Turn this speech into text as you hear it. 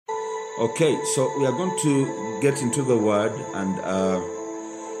Okay, so we are going to get into the word, and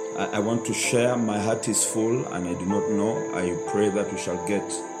I want to share. My heart is full, and I do not know. I pray that we shall get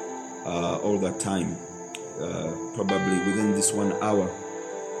all the time, probably within this 1 hour,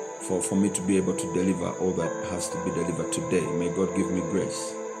 for me to be able to deliver all that has to be delivered today. May God give me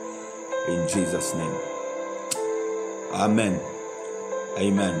grace. In Jesus' name. Amen.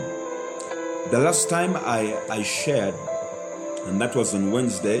 Amen. The last time I shared, and that was on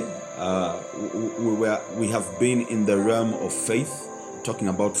Wednesday, we have been in the realm of faith, talking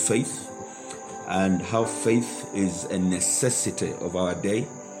about faith and how faith is a necessity of our day,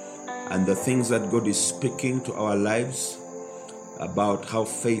 and the things that God is speaking to our lives about how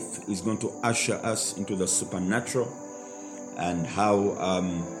faith is going to usher us into the supernatural, and how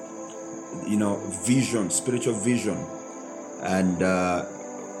vision, spiritual vision, and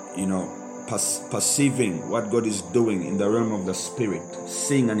perceiving what God is doing in the realm of the spirit,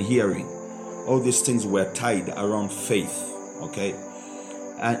 seeing and hearing, all these things were tied around faith. Okay,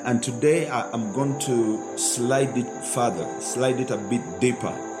 and today I'm going to slide it a bit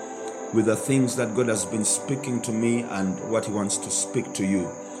deeper with the things that God has been speaking to me and what He wants to speak to you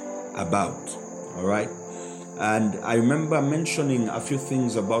about. All right. And I remember mentioning a few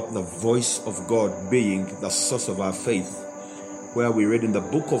things about the voice of God being the source of our faith, where we read in the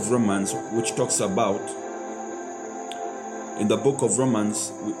book of Romans, which talks about, in the book of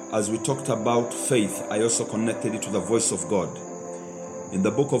Romans, as we talked about faith, I also connected it to the voice of God. In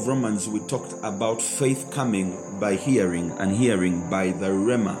the book of Romans, we talked about faith coming by hearing, and hearing by the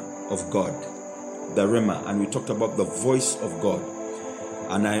Rhema of God, the Rhema, and we talked about the voice of God.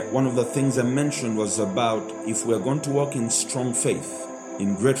 And one of the things I mentioned was about, if we're going to walk in strong faith,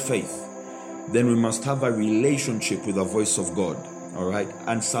 in great faith, then we must have a relationship with the voice of God. All right.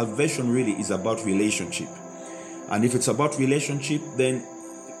 And salvation really is about relationship. And if it's about relationship, then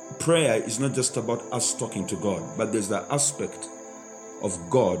prayer is not just about us talking to God, but there's the aspect of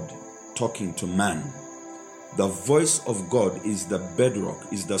God talking to man. The voice of God is the bedrock,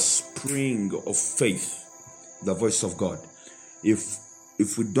 is the spring of faith, the voice of God.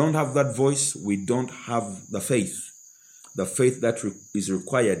 If we don't have that voice, we don't have the faith that is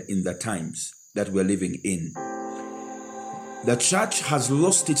required in the times that we're living in. The church has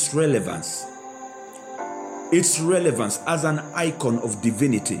lost its relevance as an icon of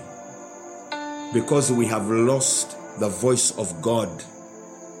divinity, because we have lost the voice of God.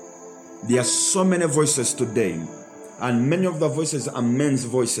 There are so many voices today, and many of the voices are men's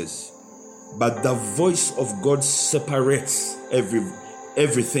voices, but the voice of God separates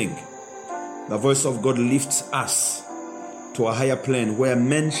everything. The voice of God lifts us to a higher plane where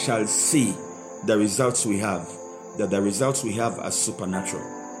men shall see the results we have, that the results we have are supernatural.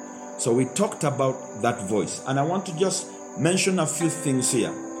 So we talked about that voice, and I want to just mention a few things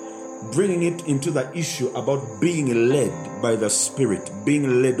here, bringing it into the issue about being led by the Spirit,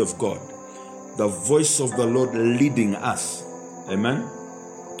 being led of God, the voice of the Lord leading us. Amen.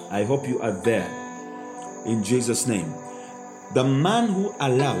 I hope you are there in Jesus' name. The man who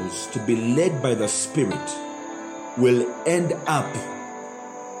allows to be led by the Spirit will end up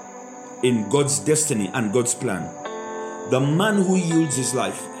in God's destiny and God's plan. The man who yields his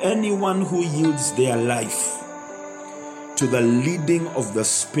life, anyone who yields their life to the leading of the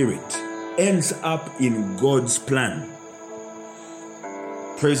Spirit, ends up in God's plan.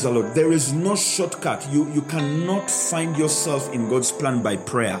 Praise the Lord. There is no shortcut. You cannot find yourself in God's plan by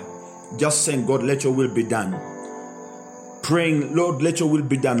prayer. Just saying, God, let your will be done. Praying, Lord, let your will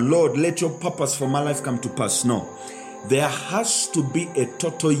be done. Lord, let your purpose for my life come to pass. No. There has to be a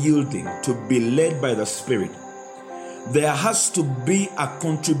total yielding to be led by the Spirit. There has to be a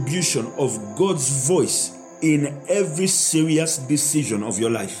contribution of God's voice in every serious decision of your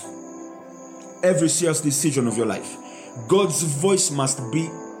life. Every serious decision of your life. God's voice must be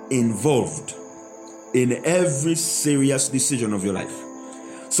involved in every serious decision of your life.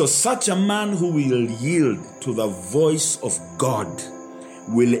 So such a man who will yield to the voice of God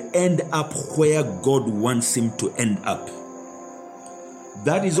will end up where God wants him to end up.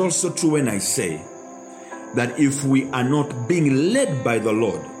 That is also true when I say that if we are not being led by the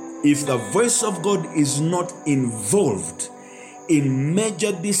Lord, if the voice of God is not involved in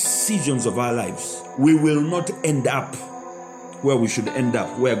major decisions of our lives, we will not end up where we should end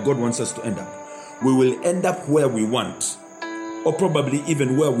up, where God wants us to end up. We will end up where we want, or probably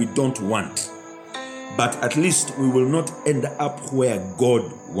even where we don't want. But at least we will not end up where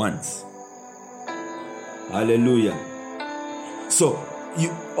God wants. Hallelujah. So,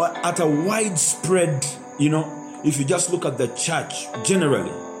 at a widespread, if you just look at the church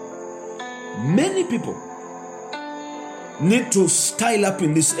generally, many people need to style up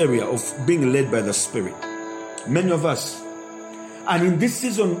in this area of being led by the Spirit. Many of us. And in this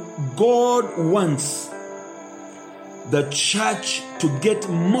season, God wants the church to get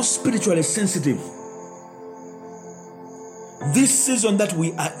more spiritually sensitive. This season that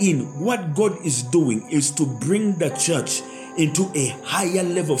we are in, what God is doing is to bring the church into a higher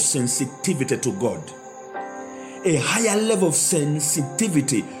level of sensitivity to God. A higher level of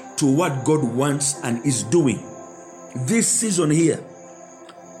sensitivity to what God wants and is doing. This season here,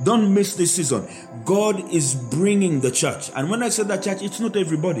 don't miss this season. God is bringing the church. And when I say the church, it's not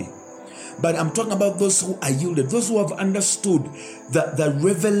everybody. But I'm talking about those who are yielded, those who have understood the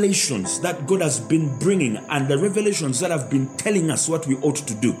revelations that God has been bringing and the revelations that have been telling us what we ought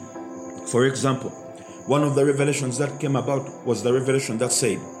to do. For example, one of the revelations that came about was the revelation that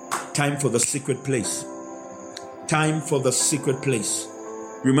said, time for the secret place. Time for the secret place.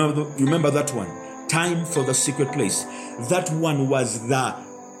 Remember that one. Time for the secret place. That one was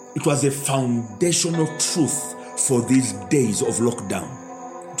it was a foundational truth for these days of lockdown.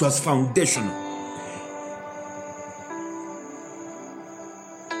 It was foundational.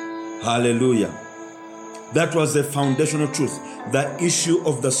 Hallelujah. That was a foundational truth. The issue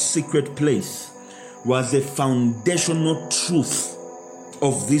of the secret place was a foundational truth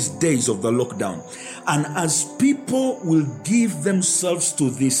of these days of the lockdown. And as people will give themselves to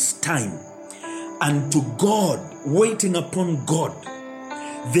this time and to God, waiting upon God,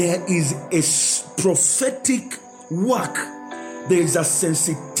 there is a prophetic work. There is a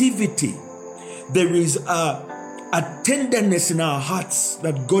sensitivity. There is a tenderness in our hearts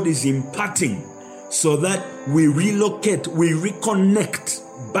that God is imparting so that we relocate, we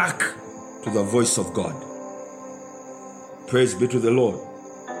reconnect back to the voice of God. Praise be to the Lord.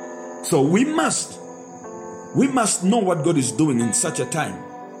 So we must know what God is doing in such a time.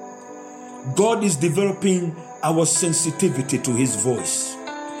 God is developing our sensitivity to His voice.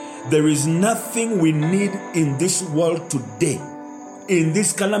 There is nothing we need in this world today, in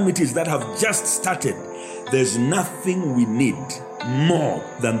these calamities that have just started. There's nothing we need more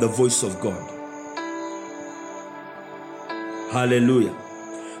than the voice of God. Hallelujah.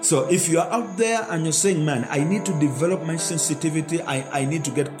 So if you are out there and you're saying, man, I need to develop my sensitivity, I need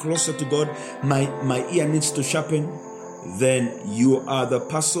to get closer to God, my ear needs to sharpen, then you are the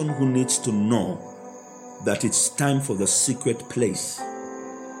person who needs to know that it's time for the secret place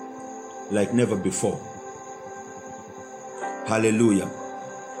like never before. Hallelujah.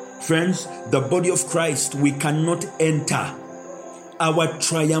 Friends, the body of Christ, we cannot enter our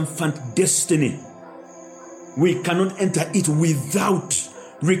triumphant destiny. We cannot enter it without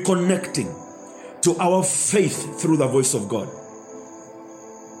reconnecting to our faith through the voice of God.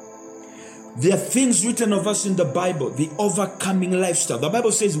 There are things written of us in the Bible, the overcoming lifestyle. The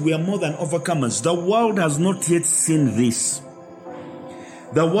Bible says we are more than overcomers. The world has not yet seen this.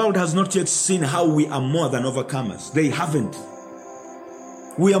 The world has not yet seen how we are more than overcomers. They haven't.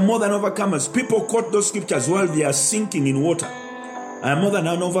 We are more than overcomers. People quote those scriptures while they are sinking in water. I am more than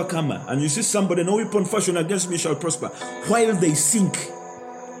an overcomer. And you see somebody, no weapon fashioned against me shall prosper. While they sink,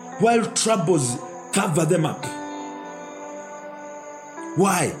 while troubles cover them up.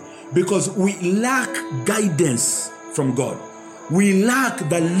 Why? Because we lack guidance from God. We lack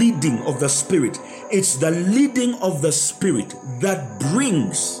the leading of the Spirit. It's the leading of the Spirit that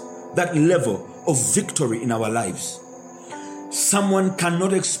brings that level of victory in our lives. Someone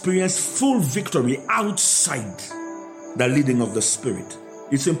cannot experience full victory outside the leading of the Spirit.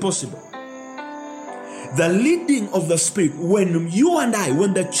 It's impossible. The leading of the Spirit, when you and I,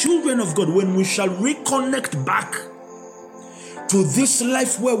 when the children of God, when we shall reconnect back to this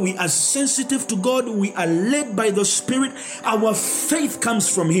life where we are sensitive to God, we are led by the Spirit, our faith comes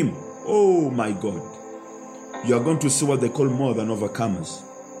from Him. Oh my God. You are going to see what they call more than overcomers.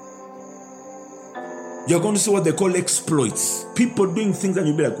 You're going to see what they call exploits. People doing things and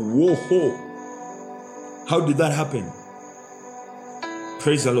you'll be like, whoa, ho. How did that happen?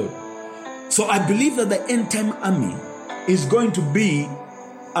 Praise the Lord. So I believe that the end time army is going to be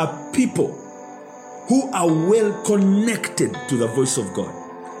a people who are well connected to the voice of God,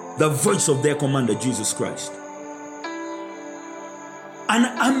 the voice of their commander, Jesus Christ. An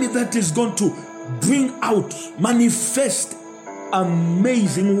army that is going to bring out, manifest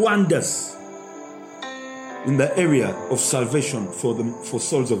amazing wonders in the area of salvation for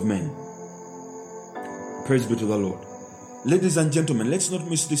souls of men. Praise be to the Lord. Ladies and gentlemen, let's not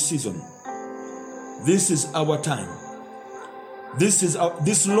miss this season. This is our time. This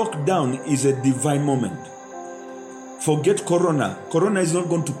lockdown is a divine moment. Forget Corona. Corona is not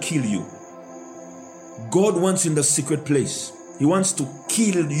going to kill you. God wants in the secret place. He wants to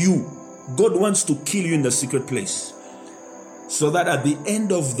kill you. God wants to kill you in the secret place. so that at the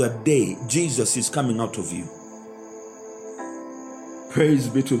end of the day, Jesus is coming out of you. Praise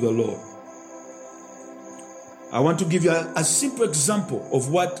be to the Lord. I want to give you a simple example of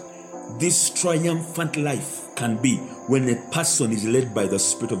what this triumphant life can be when a person is led by the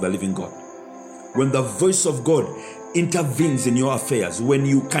Spirit of the living God. When the voice of God intervenes in your affairs, when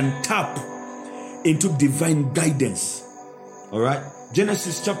you can tap into divine guidance. All right?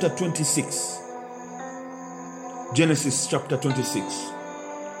 Genesis chapter 26. Genesis chapter 26.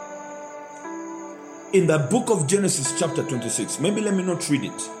 In the book of Genesis chapter 26, maybe let me not read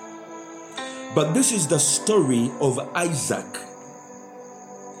it, but this is the story of Isaac.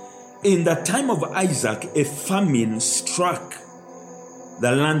 In the time of Isaac, a famine struck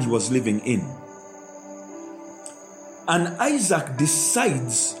the land he was living in. And Isaac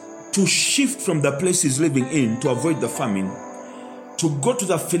decides to shift from the place he's living in to avoid the famine, to go to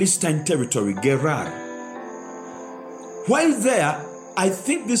the Philistine territory, Gerar. While there, I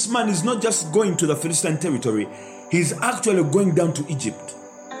think this man is not just going to the Philistine territory, he's actually going down to Egypt.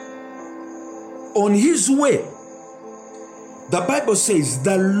 On his way, the Bible says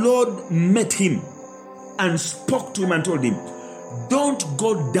the Lord met him and spoke to him and told him, don't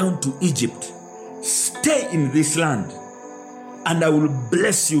go down to Egypt. Stay in this land and I will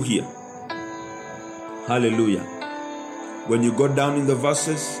bless you here. Hallelujah. When you go down in the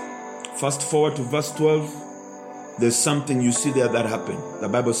verses, fast forward to verse 12, there's something you see there that happened. The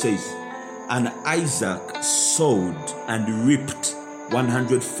Bible says, and Isaac sowed and reaped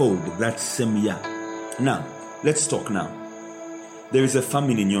 100-fold that same year. Now, let's talk now. There is a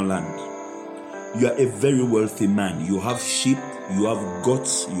famine in your land. You are a very wealthy man. You have sheep, you have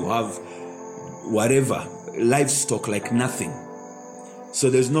goats, you have whatever, livestock like nothing. So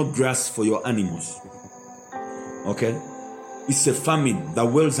there's no grass for your animals. Okay? It's a famine. The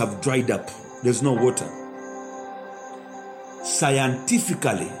wells have dried up. There's no water.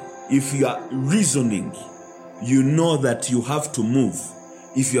 Scientifically, if you are reasoning, you know that you have to move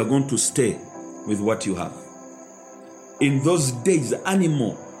if you are going to stay with what you have. In those days,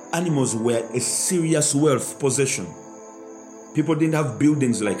 animals were a serious wealth possession. People didn't have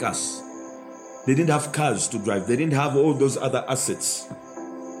buildings like us. They didn't have cars to drive. They didn't have all those other assets.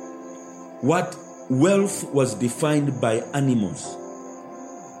 What wealth was defined by animals.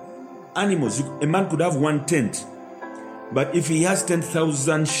 Animals, a man could have one tent, but if he has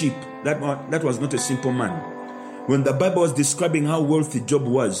 10,000 sheep, that was not a simple man. When the Bible was describing how wealthy Job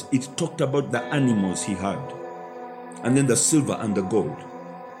was, it talked about the animals he had, and then the silver and the gold.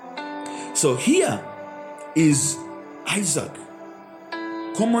 So here is Isaac.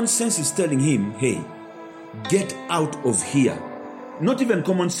 Common sense is telling him, hey, get out of here. Not even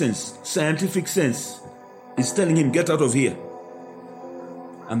common sense, scientific sense is telling him, get out of here.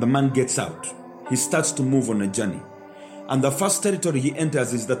 And the man gets out. He starts to move on a journey. And the first territory he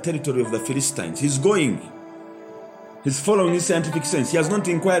enters is the territory of the Philistines. He's going. He's following his scientific sense. He has not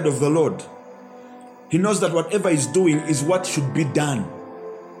inquired of the Lord. He knows that whatever he's doing is what should be done.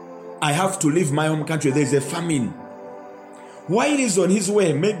 I have to leave my home country. There's a famine. While he's on his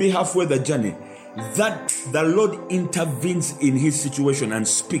way, maybe halfway the journey, that the Lord intervenes in his situation and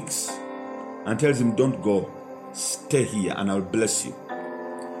speaks and tells him, don't go. Stay here and I'll bless you.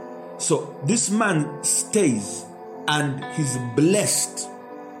 So this man stays and he's blessed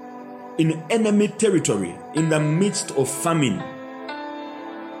in enemy territory in the midst of famine.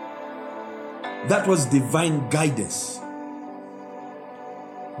 That was divine guidance.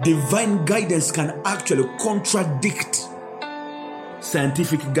 Divine guidance can actually contradict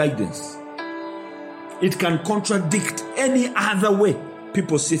scientific guidance. It can contradict any other way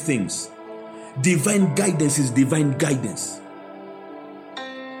people see things. Divine guidance is divine guidance.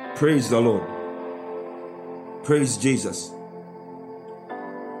 Praise the Lord. Praise Jesus.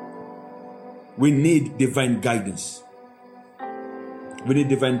 We need divine guidance. We need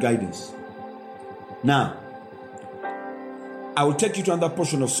divine guidance. Now, I will take you to another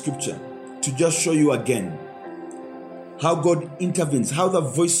portion of scripture to just show you again how God intervenes, how the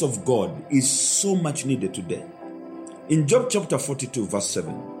voice of God is so much needed today. In Job chapter 42, verse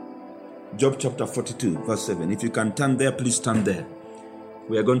 7. Job chapter 42, verse 7. If you can turn there, please turn there.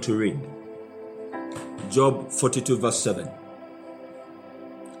 We are going to read. Job 42, verse 7.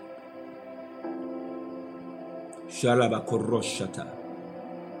 Shalabakoroshata.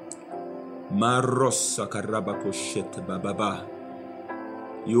 Marossa karabakoshete bababa.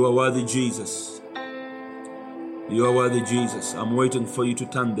 You are worthy, Jesus. You are worthy, Jesus. I'm waiting for you to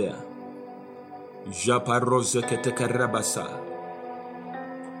turn there.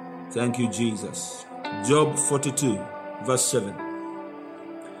 Thank you, Jesus. Job 42, verse 7.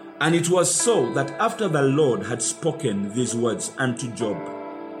 And it was so that after the Lord had spoken these words unto Job,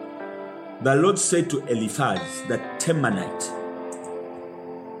 the Lord said to Eliphaz the Temanite,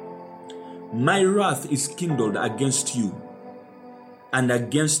 my wrath is kindled against you and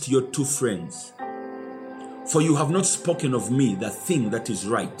against your two friends, for you have not spoken of me the thing that is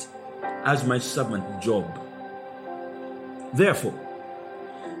right, as my servant Job. Therefore,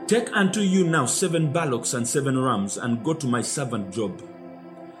 take unto you now 7 bullocks and 7 rams, and go to my servant Job,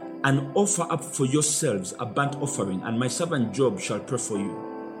 and offer up for yourselves a burnt offering, and my servant Job shall pray for you.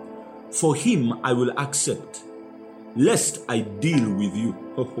 For him I will accept, lest I deal with you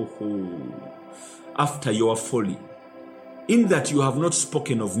after your folly, in that you have not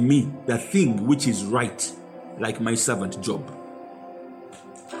spoken of me the thing which is right, like my servant Job.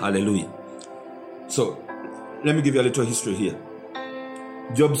 Hallelujah. So, let me give you a little history here.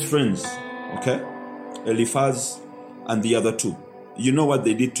 Job's friends, okay, Eliphaz and the other two, you know what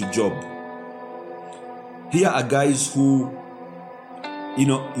they did to Job. Here are guys who,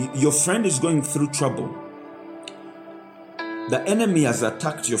 your friend is going through trouble. The enemy has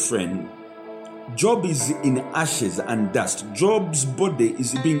attacked your friend. Job is in ashes and dust. Job's body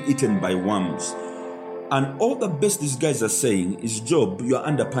is being eaten by worms. And all the best these guys are saying is, Job, you are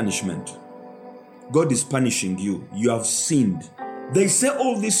under punishment. God is punishing you. You have sinned. They say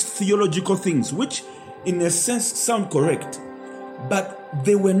all these theological things, which in a sense sound correct, but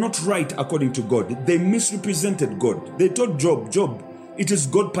they were not right according to God. They misrepresented God. They told Job, it is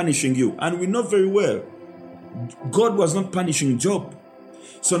God punishing you. And we know very well, God was not punishing Job.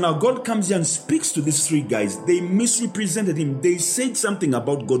 So now God comes here and speaks to these 3 guys. They misrepresented him. They said something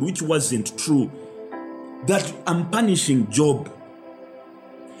about God which wasn't true. That I'm punishing Job.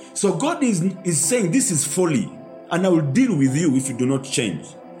 So God is saying this is folly, and I will deal with you if you do not change.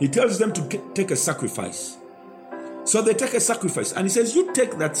 He tells them to take a sacrifice. So they take a sacrifice, and he says, you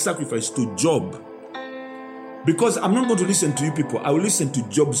take that sacrifice to Job, because I'm not going to listen to you people. I will listen to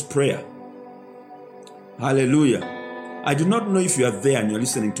Job's prayer. Hallelujah. I do not know if you are there and you're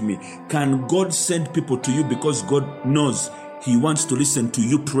listening to me. Can God send people to you because God knows He wants to listen to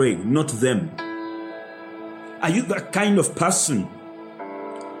you pray, not them? Are you that kind of person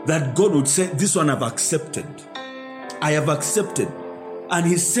that God would say, this one I've accepted? I have accepted. And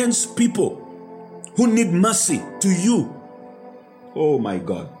He sends people who need mercy to you. Oh my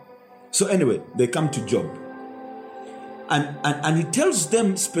God. So anyway, they come to Job. And he tells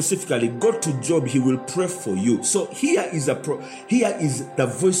them specifically, go to Job, he will pray for you. So here is the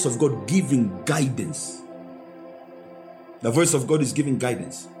voice of God giving guidance. The voice of God is giving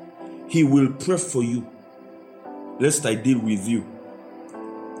guidance. He will pray for you, lest I deal with you.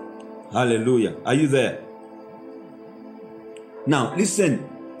 Hallelujah. Are you there? Now, listen,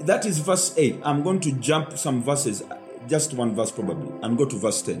 that is verse 8. I'm going to jump some verses, just one verse probably, and go to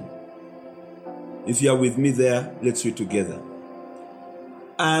verse 10. If you are with me there, let's read together.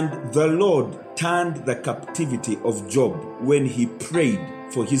 And the Lord turned the captivity of Job when he prayed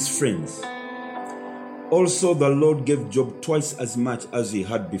for his friends. Also, the Lord gave Job twice as much as he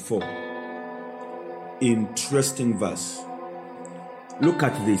had before. Interesting verse. Look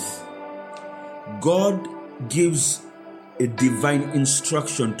at this. God gives a divine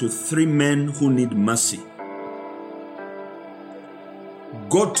instruction to 3 men who need mercy.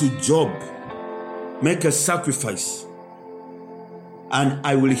 Go to Job, make a sacrifice, and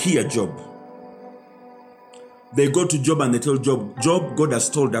I will hear Job. They go to Job and they tell Job, God has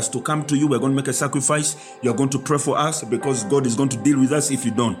told us to come to you. We're going to make a sacrifice. You're going to pray for us because God is going to deal with us if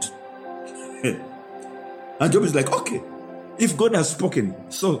you don't. And Job is like, okay, if God has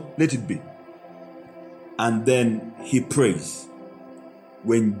spoken, so let it be. And then he prays.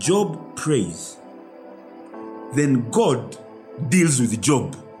 When Job prays, then God deals with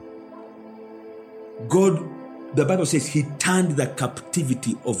Job. God, the Bible says, he turned the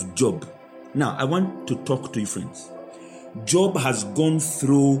captivity of Job. Now, I want to talk to you, friends. Job has gone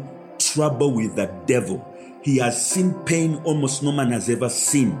through trouble with the devil. He has seen pain almost no man has ever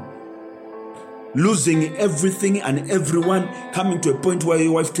seen. Losing everything and everyone, coming to a point where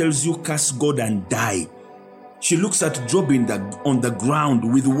your wife tells you, curse God and die. She looks at Job on the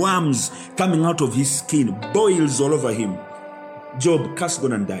ground with worms coming out of his skin, boils all over him. Job, curse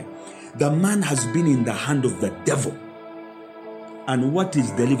God and die. The man has been in the hand of the devil. And what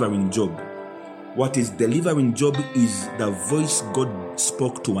is delivering Job? What is delivering Job is the voice God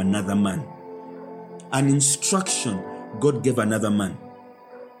spoke to another man. An instruction God gave another man.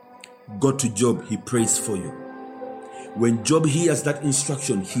 Go to Job, he prays for you. When Job hears that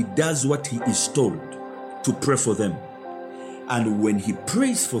instruction, he does what he is told to pray for them. And when he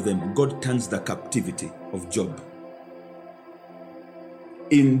prays for them, God turns the captivity of Job.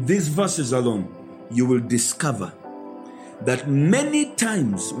 In these verses alone, you will discover that many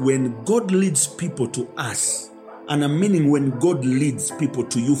times when God leads people to us, and I'm meaning when God leads people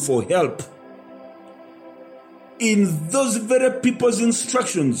to you for help, in those very people's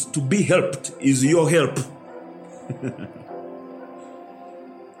instructions to be helped is your help.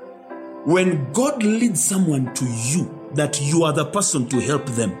 When God leads someone to you, that you are the person to help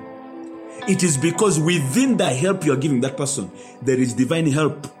them, it is because within the help you are giving that person, there is divine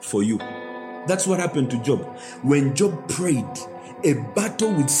help for you. That's what happened to Job. When Job prayed, a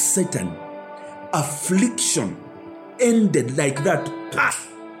battle with Satan, affliction ended like that. Paf!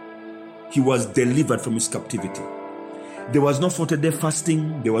 He was delivered from his captivity. There was no 40-day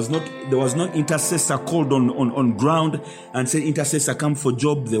fasting. There was no intercessor called on ground and said, intercessor, come for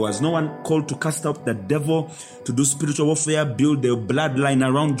Job. There was no one called to cast out the devil, to do spiritual warfare, build the bloodline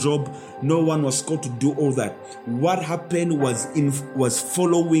around Job. No one was called to do all that. What happened was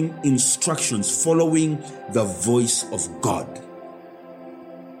following instructions, following the voice of God.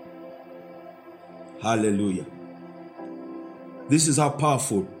 Hallelujah. This is how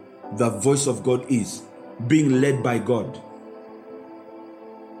powerful the voice of God is, being led by God.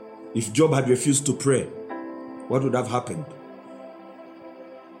 If Job had refused to pray, what would have happened?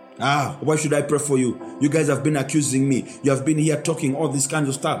 Why should I pray for you? You guys have been accusing me. You have been here talking all this kind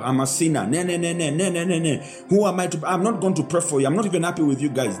of stuff. I'm a sinner. Who am I to? I'm not going to pray for you. I'm not even happy with you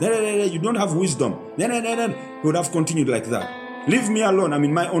guys. You don't have wisdom. He would have continued like that. Leave me alone. I'm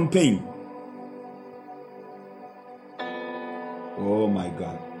in my own pain. Oh my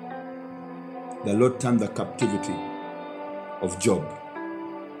God. The Lord turned the captivity of Job.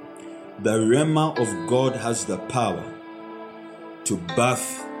 The Rhema of God has the power to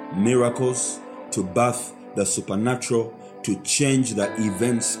birth miracles, to birth the supernatural, to change the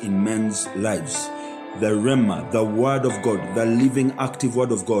events in men's lives. The Rhema, the Word of God, the living, active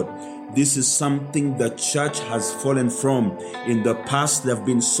Word of God. This is something the church has fallen from. In the past, there have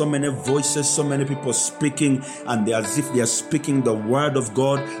been so many voices, so many people speaking, and they're as if they are speaking the Word of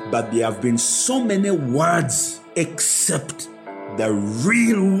God, but there have been so many words except the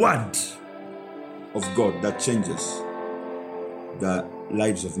real Word of God that changes the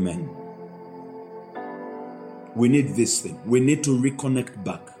lives of men. We need this thing. We need to reconnect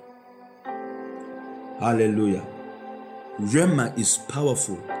back. Hallelujah. Rhema is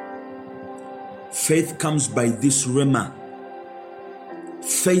powerful. Faith comes by this Rhema.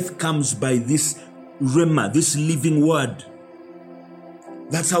 Faith comes by this Rhema, this living word.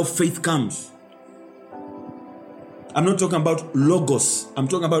 That's how faith comes. I'm not talking about logos. I'm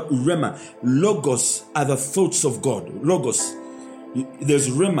talking about Rhema. Logos are the thoughts of God. Logos. There's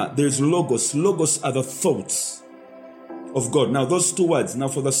Rhema, there's logos. Logos are the thoughts of God. Now, those two words, now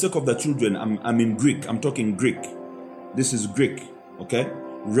for the sake of the children, I'm in Greek. I'm talking Greek. This is Greek, okay?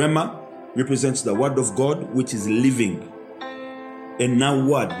 Rhema represents the word of God, which is living. And now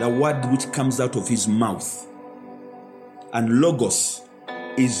word, the word which comes out of his mouth. And logos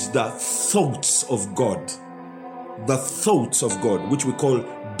is the thoughts of God. The thoughts of God, which we call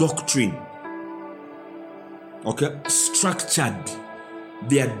doctrine. Okay? Structured.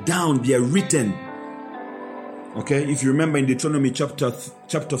 They are down, they are written. Okay? If you remember in Deuteronomy chapter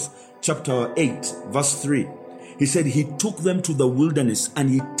 8, verse 3, he said he took them to the wilderness and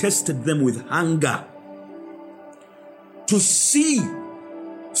he tested them with hunger to see,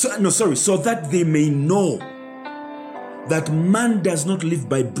 so that they may know that man does not live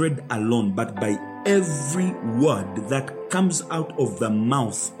by bread alone, but by every word that comes out of the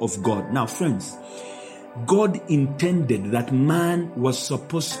mouth of God. Now, friends, God intended that man was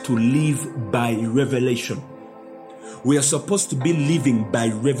supposed to live by revelation. We are supposed to be living by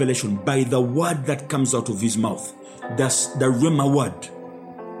revelation, by the word that comes out of his mouth. That's the Rhema word.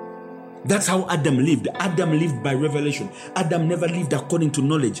 That's how Adam lived. Adam lived by revelation. Adam never lived according to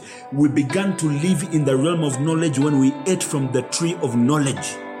knowledge. We began to live in the realm of knowledge when we ate from the tree of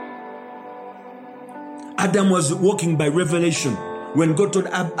knowledge. Adam was walking by revelation. When God told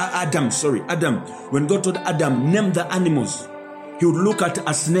when God told Adam, name the animals, he would look at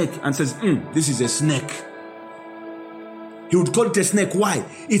a snake and says, this is a snake. He would call it a snake. Why?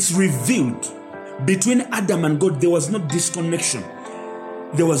 It's revealed. Between Adam and God, there was no disconnection.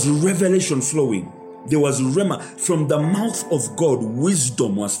 There was revelation flowing. There was Rhema. From the mouth of God,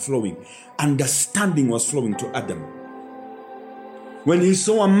 wisdom was flowing. Understanding was flowing to Adam. When he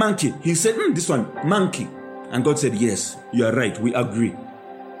saw a monkey, he said, this one, monkey. And God said, yes, you are right, we agree.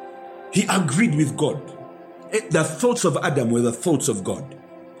 He agreed with God. The thoughts of Adam were the thoughts of God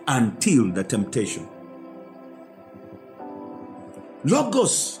until the temptation.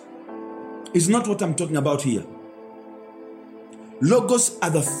 Logos is not what I'm talking about here. Logos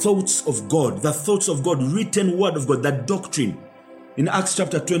are the thoughts of God, written word of God, that doctrine. In Acts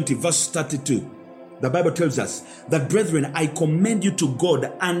chapter 20, verse 32, the Bible tells us that, brethren, I commend you to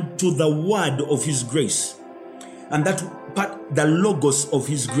God and to the word of his grace. And that part, the logos of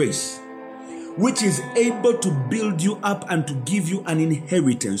his grace, which is able to build you up and to give you an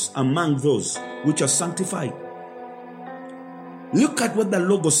inheritance among those which are sanctified. Look at what the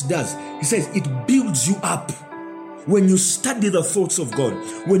logos does. He says it builds you up. When you study the thoughts of God,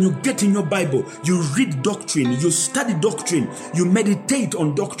 when you get in your Bible, you read doctrine, you study doctrine, you meditate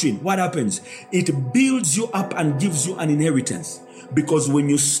on doctrine, what happens? It builds you up and gives you an inheritance. Because when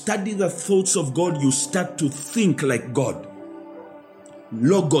you study the thoughts of God, you start to think like God.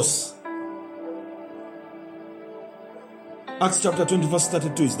 Logos. Acts chapter 20 verse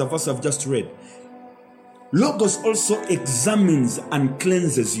 32 is the verse I've just read. Logos also examines and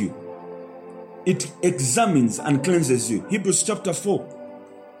cleanses you. It examines and cleanses you. Hebrews chapter 4,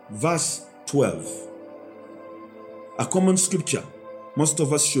 verse 12. A common scripture most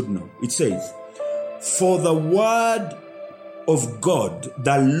of us should know. It says, for the word of God,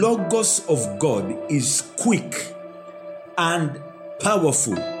 the logos of God, is quick and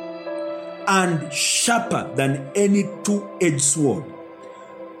powerful and sharper than any two-edged sword,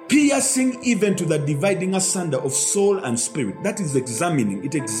 piercing even to the dividing asunder of soul and spirit. That is examining.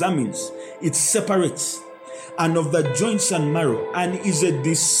 It examines, it separates, and of the joints and marrow, and is a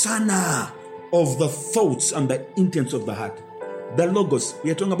discerner of the thoughts and the intents of the heart. The logos, we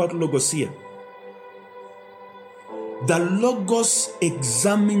are talking about logos here. The logos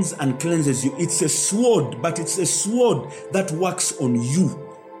examines and cleanses you. It's a sword, but it's a sword that works on you.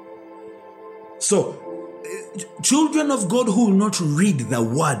 So, children of God who will not read the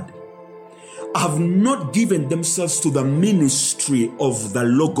word have not given themselves to the ministry of the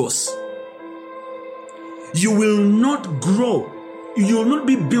logos. You will not grow. You will not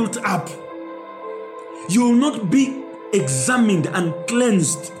be built up. You will not be examined and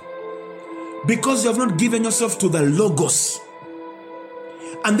cleansed because you have not given yourself to the logos.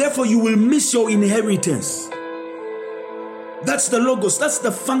 And therefore you will miss your inheritance. That's the logos. That's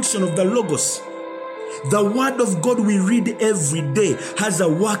the function of the logos. The word of God we read every day has a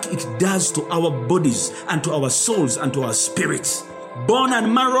work it does to our bodies and to our souls and to our spirits, bone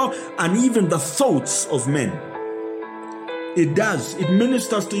and marrow, and even the thoughts of men. It does. It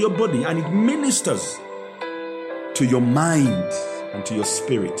ministers to your body and it ministers to your mind and to your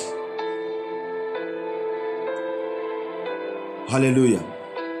spirit. Hallelujah.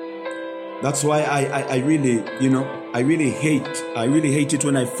 That's why I really hate it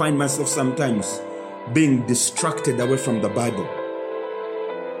when I find myself sometimes being distracted away from the Bible.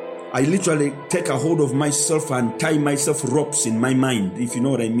 I literally take a hold of myself and tie myself ropes in my mind, if you know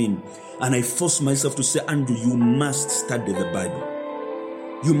what I mean. And I force myself to say, Andrew, you must study the Bible.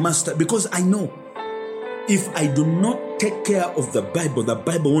 You must, because I know if I do not take care of the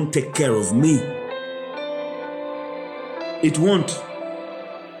Bible won't take care of me. It won't.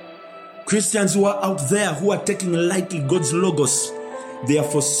 Christians who are out there who are taking lightly God's logos, they are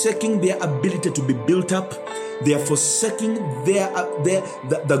forsaking their ability to be built up. They are forsaking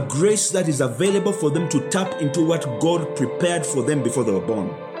the grace that is available for them to tap into what God prepared for them before they were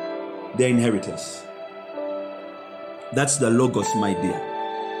born. Their inheritance. That's the logos, my dear.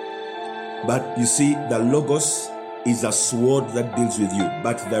 But you see, the logos is a sword that deals with you.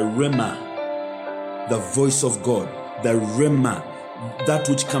 But the Rhema, the voice of God, the Rhema, that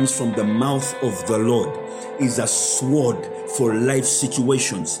which comes from the mouth of the Lord, is a sword for life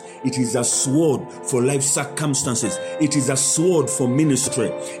situations. It is a sword for life circumstances. It is a sword for ministry.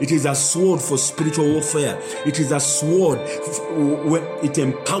 It is a sword for spiritual warfare. It is a sword where it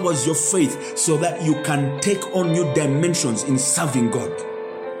empowers your faith so that you can take on new dimensions in serving God.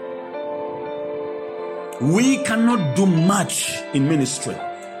 We cannot do much in ministry.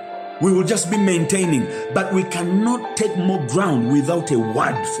 We will just be maintaining, but we cannot take more ground without a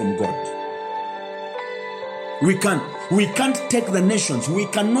word from God. We can't take the nations. We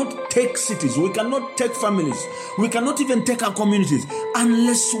cannot take cities. We cannot take families. We cannot even take our communities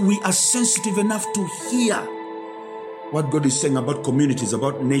unless we are sensitive enough to hear what God is saying about communities,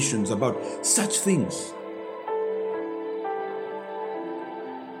 about nations, about such things.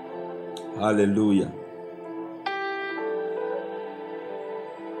 Hallelujah.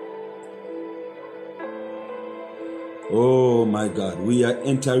 Oh my God, we are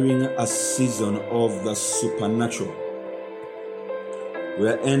entering a season of the supernatural. We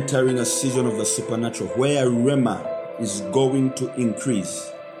are entering a season of the supernatural where Rhema is going to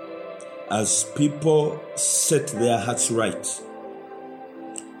increase as people set their hearts right.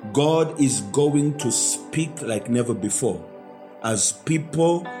 God is going to speak like never before. as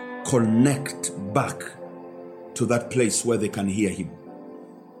people connect back to that place where they can hear him.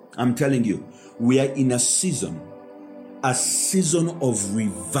 I'm telling you, we are in a season of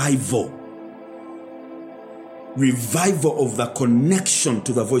revival. Revival of the connection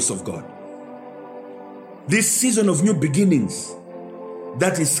to the voice of God. This season of new beginnings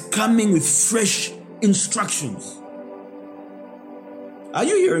that is coming with fresh instructions. Are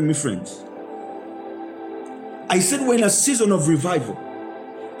you hearing me, friends? I said we're in a season of revival.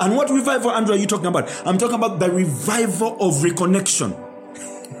 And what revival, Andrew, are you talking about? I'm talking about the revival of reconnection.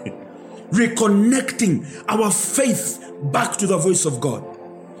 Reconnecting our faith back to the voice of God.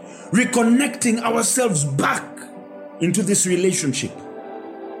 Reconnecting ourselves back into this relationship.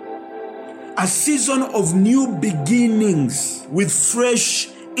 A season of new beginnings with fresh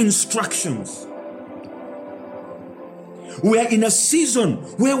instructions. We are in a season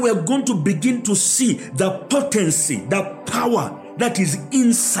where we are going to begin to see the potency, the power that is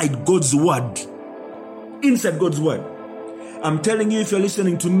inside God's word. Inside God's word. I'm telling you, if you're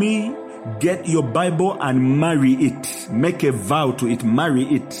listening to me, get your Bible and marry it. Make a vow to it. Marry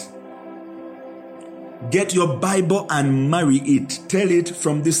it. Get your Bible and marry it. Tell it,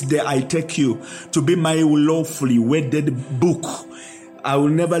 from this day I take you to be my lawfully wedded book. I will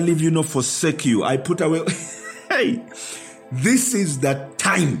never leave you nor forsake you. I put away. Hey, this is the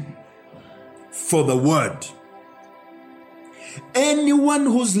time for the word. Anyone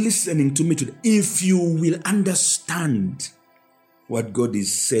who's listening to me today, if you will understand what God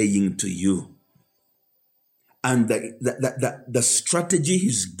is saying to you and the strategy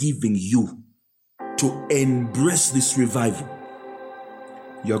he's giving you to embrace this revival,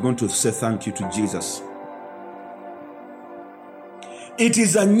 you're going to say thank you to Jesus. It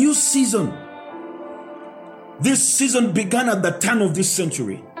is a new season. This season began at the turn of this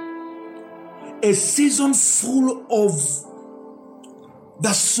century. A season full of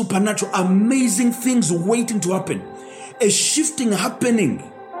the supernatural, amazing things waiting to happen. A shifting happening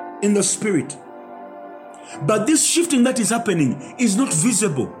in the spirit. But this shifting that is happening is not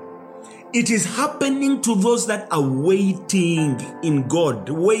visible. It is happening to those that are waiting in God,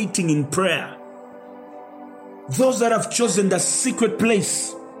 waiting in prayer. Those that have chosen the secret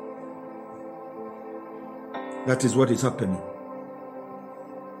place. That is what is happening.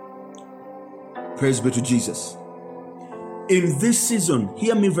 Praise be to Jesus. In this season,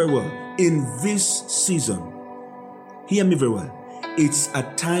 hear me very well. In this season, hear me very well. It's a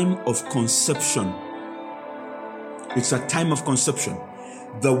time of conception. It's a time of conception.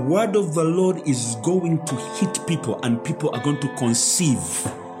 The word of the Lord is going to hit people, and people are going to conceive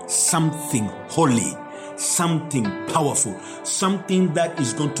something holy, something powerful, something that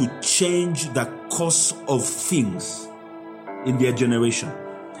is going to change the course of things in their generation.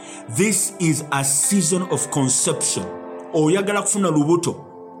 This is a season of conception. Oyagala kufuna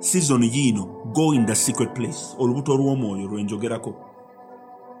lubuto, season yino, go in the secret place. Olubuto ruomo yoro enjogerako.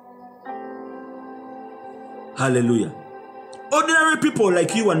 Hallelujah. Ordinary people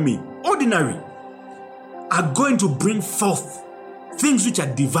like you and me, ordinary, are going to bring forth things which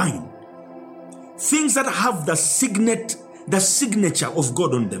are divine. Things that have the signature of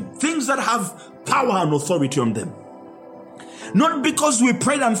God on them. Things that have power and authority on them. Not because we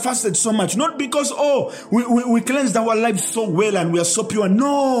prayed and fasted so much. Not because, we cleansed our lives so well and we are so pure.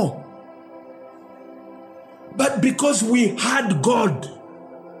 No. But because we had God.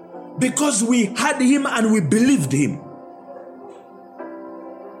 Because we had him and we believed him.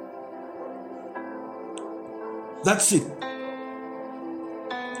 That's it.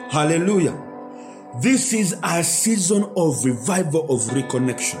 Hallelujah. This is a season of revival, of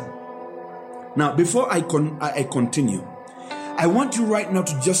reconnection. Now, before I continue, I want you right now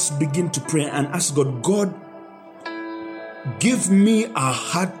to just begin to pray and ask God, God, give me a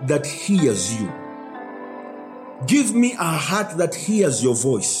heart that hears you. Give me a heart that hears your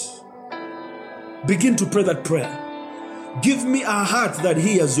voice. Begin to pray that prayer. Give me a heart that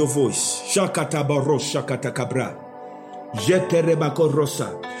hears your voice. Shakatabaros shakatakabra.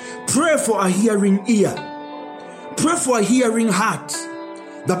 Jeterebakorosa. Pray for a hearing ear. Pray for a hearing heart.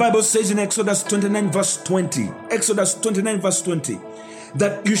 The Bible says in Exodus 29 verse 20, Exodus 29 verse 20,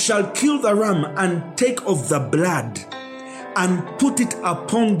 that you shall kill the ram and take of the blood and put it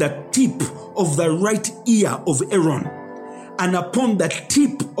upon the tip of the right ear of Aaron and upon the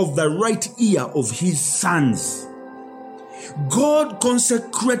tip of the right ear of his sons. God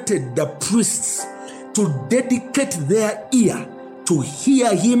consecrated the priests to dedicate their ear to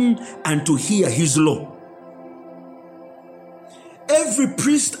hear him and to hear his law. Every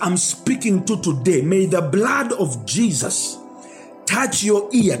priest I'm speaking to today, may the blood of Jesus touch your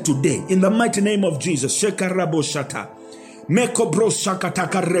ear today in the mighty name of Jesus. Shekarabo shata. May the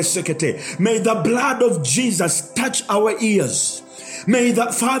blood of Jesus touch our ears.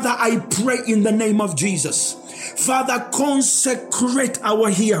 Father, I pray in the name of Jesus. Father, consecrate our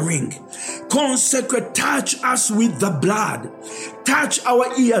hearing. Touch us with the blood. Touch our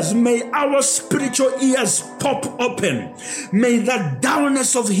ears. May our spiritual ears pop open. May the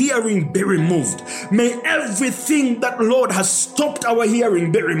dullness of hearing be removed. May everything that, Lord, has stopped our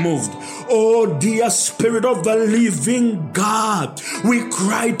hearing be removed. Oh, dear Spirit of the living God, we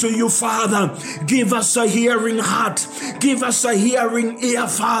cry to you, Father. Give us a hearing heart. Give us a hearing ear,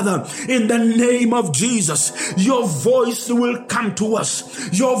 Father. In the name of Jesus, your voice will come to us.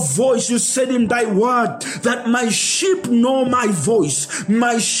 Your voice, you said in thy word that my sheep know my voice.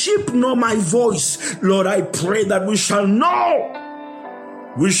 My sheep know my voice. Lord, I pray that we shall know.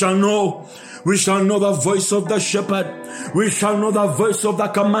 We shall know. We shall know the voice of the shepherd. We shall know the voice of the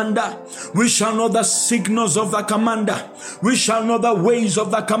commander. We shall know the signals of the commander. We shall know the ways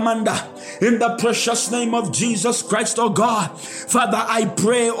of the commander. In the precious name of Jesus Christ, oh God. Father, I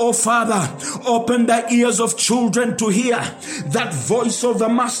pray, oh Father, open the ears of children to hear that voice of the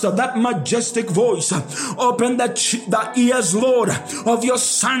Master, that majestic voice. Open the ears, Lord, of your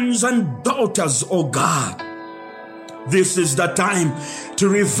sons and daughters, oh God. This is the time to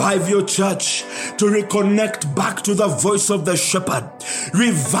revive your church, to reconnect back to the voice of the shepherd.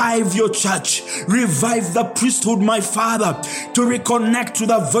 Revive your church. Revive the priesthood, my Father, to reconnect to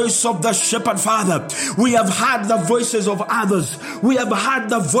the voice of the shepherd, Father. We have heard the voices of others. We have heard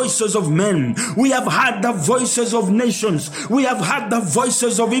the voices of men. We have heard the voices of nations. We have heard the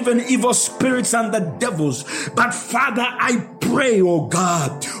voices of even evil spirits and the devils. But Father, I pray, oh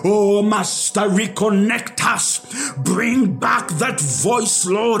God, oh Master, reconnect us. Bring back that voice,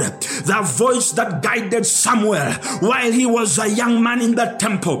 Lord, the voice that guided Samuel while he was a young man in the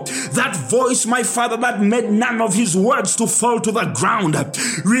temple. That voice, my Father, that made none of his words to fall to the ground.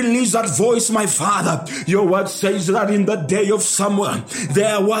 Release that voice, my Father. Your word says that in the day of Samuel,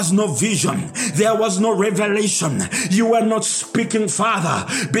 there was no vision, there was no revelation. You were not speaking, Father,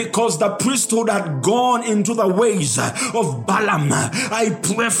 because the priesthood had gone into the ways of Balaam. I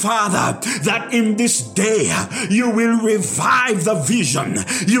pray, Father, that in this day, you will revive the vision.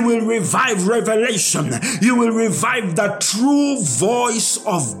 You will revive revelation. You will revive the true voice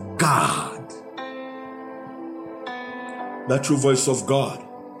of God. The true voice of God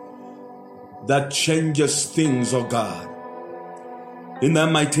that changes things, oh God. In the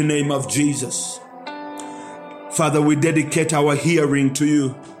mighty name of Jesus. Father, we dedicate our hearing to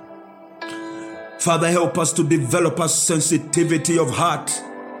you. Father, help us to develop a sensitivity of heart.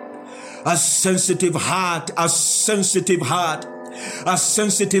 A sensitive heart, a sensitive heart, a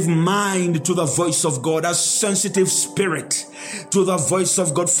sensitive mind to the voice of God, a sensitive spirit to the voice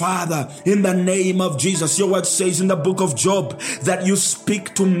of God, Father, in the name of Jesus. Your word says in the book of Job that you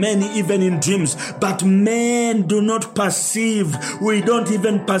speak to many even in dreams, but men do not perceive. We don't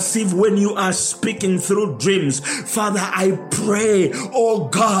even perceive when you are speaking through dreams. Father, I pray, oh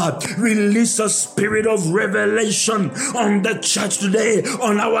God, release a spirit of revelation on the church today,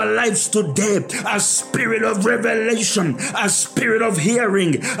 on our lives today, a spirit of revelation, a spirit of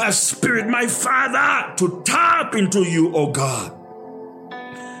hearing, a spirit, my Father, to tap into you, oh God.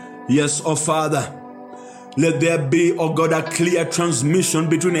 Yes, oh Father, let there be, oh God, a clear transmission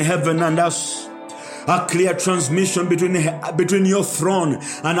between heaven and us. A clear transmission between your throne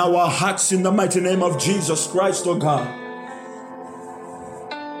and our hearts in the mighty name of Jesus Christ, oh God.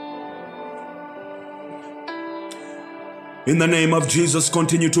 In the name of Jesus,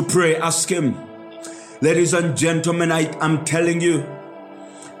 continue to pray. Ask Him. Ladies and gentlemen, I'm telling you,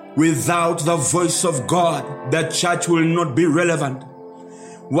 without the voice of God, the church will not be relevant.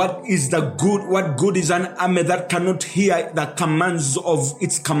 What good is an army that cannot hear the commands of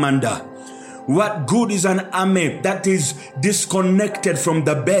its commander? What good is an army that is disconnected from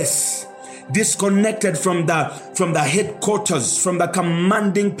the base, disconnected from the headquarters, from the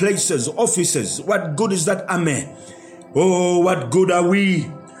commanding places, offices? What good is that army? Oh, what good are we?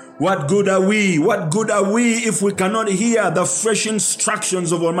 What good are we? What good are we if we cannot hear the fresh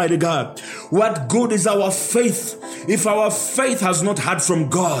instructions of Almighty God? What good is our faith if our faith has not heard from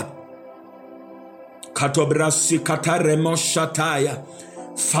God?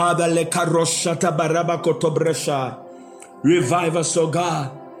 Father, revive us, O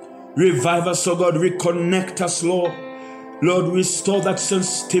God. Revive us, O God. Reconnect us, Lord. Lord, restore that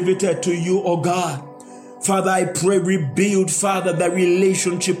sensitivity to you, O God. Father, I pray, rebuild, Father, the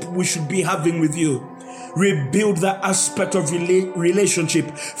relationship we should be having with you. Rebuild the aspect of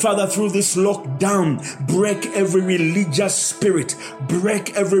relationship. Father, through this lockdown, break every religious spirit.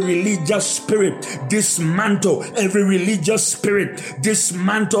 Break every religious spirit. Dismantle every religious spirit.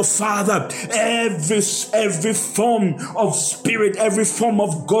 Dismantle, Father, every form of spirit, every form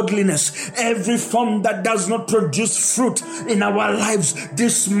of godliness, every form that does not produce fruit in our lives.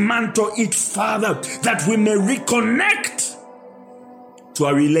 Dismantle it, Father, that we may reconnect to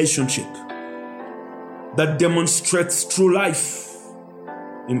a relationship that demonstrates true life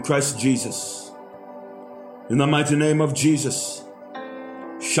in Christ Jesus. In the mighty name of Jesus.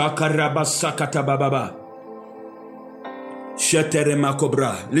 Shakaraba sakata bababa. Shetere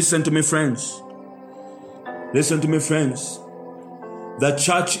makobra. Listen to me, friends. Listen to me, friends. The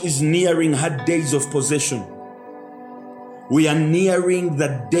church is nearing her days of possession. We are nearing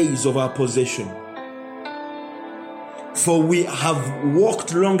the days of our possession. For we have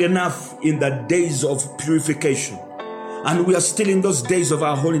walked long enough in the days of purification, and we are still in those days of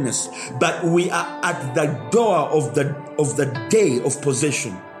our holiness, but we are at the door of the day of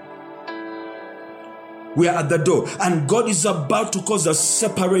possession. We are at the door, and God is about to cause a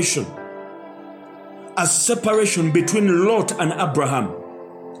separation between Lot and Abraham.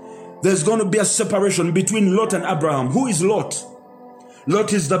 There's going to be a separation between Lot and Abraham. Who is Lot?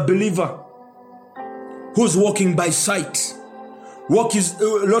 Lot is the believer who's walking by sight. Lot is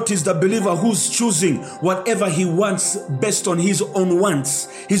the believer who's choosing whatever he wants based on his own wants,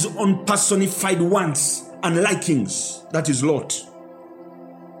 his own personified wants and likings. That is Lot.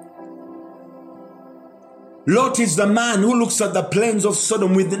 Lot is the man who looks at the plains of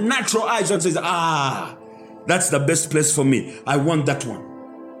Sodom with natural eyes and says, that's the best place for me. I want that one.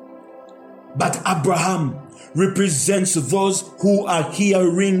 But Abraham represents those who are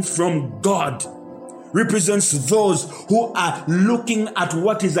hearing from God. Represents those who are looking at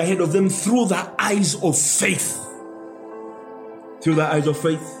what is ahead of them through the eyes of faith. Through the eyes of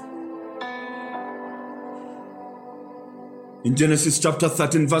faith. In Genesis chapter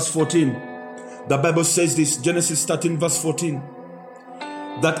 13 verse 14, the Bible says this, Genesis 13 verse 14,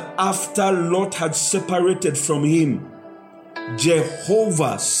 that after Lot had separated from him,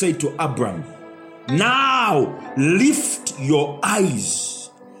 Jehovah said to Abram, now lift your eyes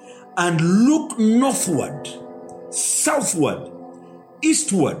and look northward, southward,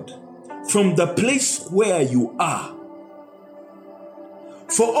 eastward, from the place where you are.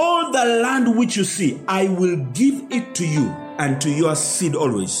 For all the land which you see, I will give it to you and to your seed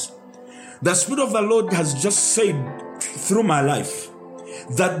always. The Spirit of the Lord has just said through my life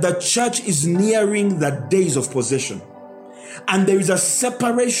that the church is nearing the days of possession. And there is a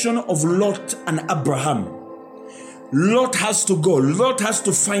separation of Lot and Abraham. Lot has to go. Lot has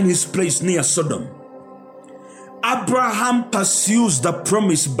to find his place near Sodom. Abraham pursues the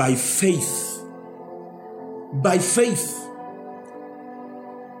promise by faith. By faith.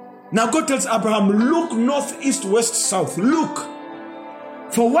 Now God tells Abraham, look north, east, west, south. Look.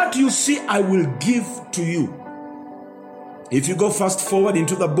 For what you see, I will give to you. If you go fast forward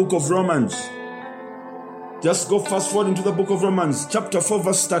into the book of Romans, just go fast forward into the book of Romans, chapter 4,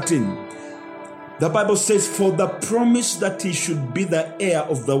 verse 13. The Bible says, for the promise that he should be the heir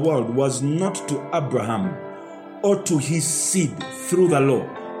of the world was not to Abraham or to his seed through the law,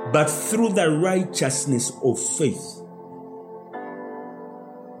 but through the righteousness of faith.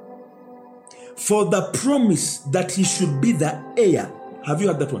 For the promise that he should be the heir. Have you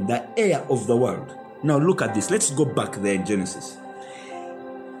heard that one? The heir of the world. Now look at this. Let's go back there in Genesis.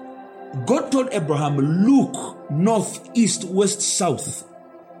 God told Abraham, look north, east, west, south.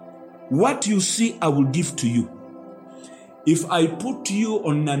 What you see, I will give to you. If I put you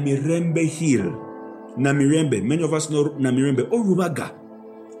on Namirembe Hill, Namirembe, many of us know Namirembe, or Rubaga.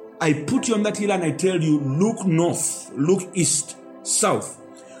 I put you on that hill and I tell you, look north, look east, south.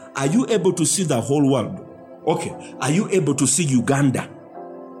 Are you able to see the whole world? Okay. Are you able to see Uganda?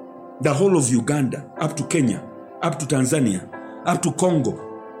 The whole of Uganda, up to Kenya, up to Tanzania, up to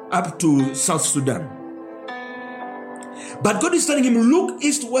Congo, up to South Sudan. But God is telling him, look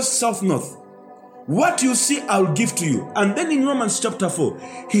east, west, south, north. What you see, I'll give to you. And then in Romans chapter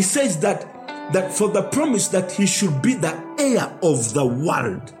 4, he says that for the promise that he should be the heir of the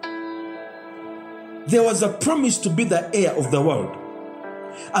world. There was a promise to be the heir of the world.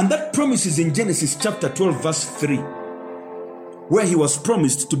 And that promise is in Genesis chapter 12, verse 3, where he was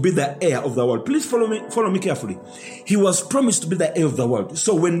promised to be the heir of the world. Please follow me carefully. He was promised to be the heir of the world.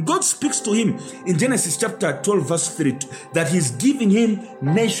 So when God speaks to him in Genesis chapter 12, verse 3, that he's giving him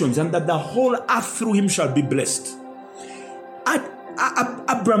nations and that the whole earth through him shall be blessed.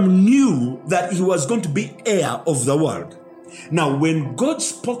 Abraham knew that he was going to be heir of the world. Now, when God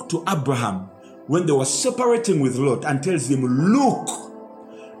spoke to Abraham, when they were separating with Lot, and tells him,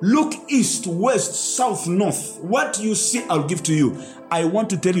 look east, west, south, north. What you see, I'll give to you. I want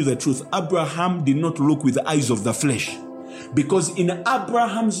to tell you the truth. Abraham did not look with the eyes of the flesh, because in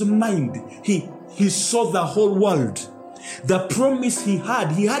Abraham's mind, he saw the whole world. The promise he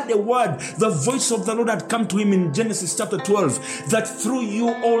had a word. The voice of the Lord had come to him in Genesis chapter 12, that through you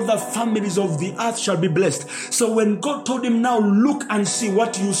all the families of the earth shall be blessed. So when God told him, now look and see,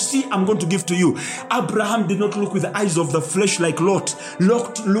 what you see, I'm going to give to you, Abraham did not look with the eyes of the flesh like Lot.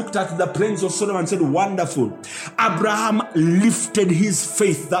 Lot looked at the plains of Sodom and said, wonderful. Abraham lifted his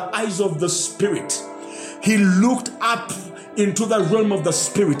faith, the eyes of the Spirit. He looked up into the realm of the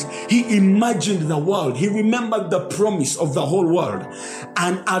Spirit. He imagined the world. He remembered the promise of the whole world.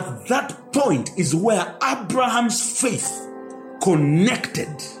 And at that point is where Abraham's faith connected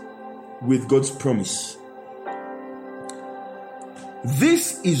with God's promise.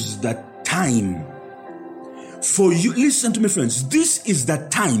 This is the time for you. Listen to me, friends. This is the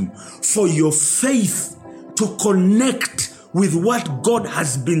time for your faith to connect with what God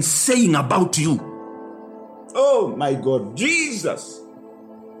has been saying about you. Oh my God, Jesus.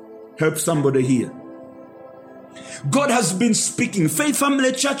 Help somebody here. God has been speaking. Faith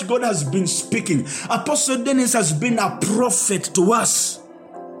Family Church, God has been speaking. Apostle Dennis has been a prophet to us,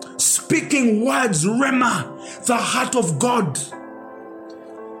 speaking words, Rhema, the heart of God.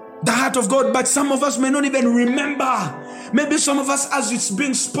 The heart of God. But some of us may not even remember. Maybe some of us, as it's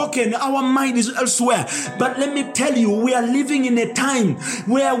being spoken, our mind is elsewhere. But let me tell you, we are living in a time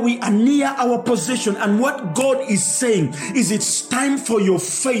where we are near our possession. And what God is saying is, it's time for your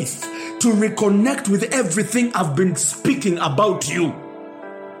faith to reconnect with everything I've been speaking about you.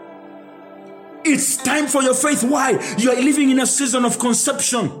 It's time for your faith. Why? You are living in a season of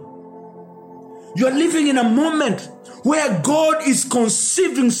conception. You are living in a moment where God is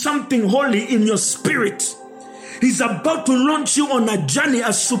conceiving something holy in your spirit. He's about to launch you on a journey,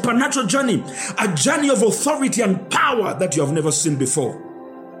 a supernatural journey, a journey of authority and power that you have never seen before.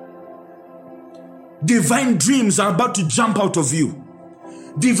 Divine dreams are about to jump out of you.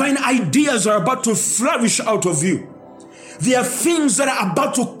 Divine ideas are about to flourish out of you. There are things that are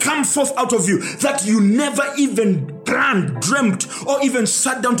about to come forth out of you that you never even planned, dreamt, or even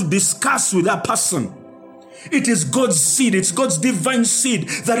sat down to discuss with that person. It is God's seed, it's God's divine seed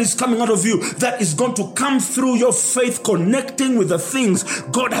that is coming out of you, that is going to come through your faith, connecting with the things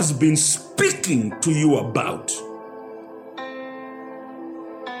God has been speaking to you about.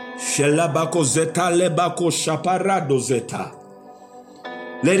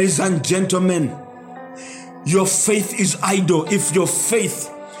 Ladies and gentlemen, your faith is idle if your faith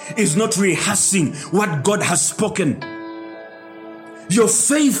is not rehearsing what God has spoken. Your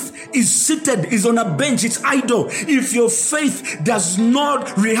faith is seated, is on a bench, it's idle if your faith does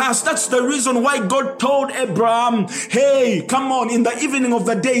not rehearse. That's the reason why God told Abraham, hey, come on. In the evening of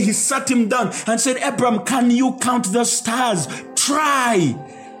the day, he sat him down and said, Abraham, can you count the stars? Try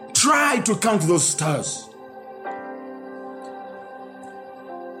to count those stars.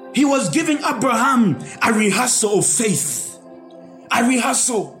 He was giving Abraham a rehearsal of faith. A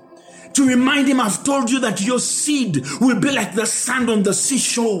rehearsal. To remind him, I've told you that your seed will be like the sand on the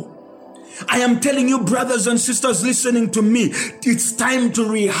seashore. I am telling you, brothers and sisters listening to me, it's time to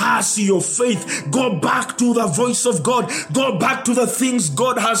rehearse your faith. Go back to the voice of God. Go back to the things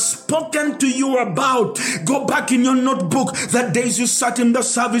God has spoken to you about. Go back in your notebook, the days you sat in the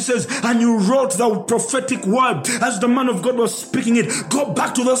services and you wrote the prophetic word as the man of God was speaking it. Go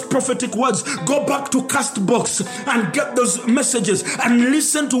back to those prophetic words. Go back to Castbox and get those messages and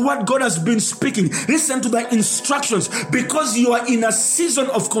listen to what God has been speaking. Listen to the instructions, because you are in a season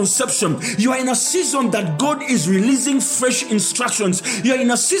of conception. You are in a season that God is releasing fresh instructions. You are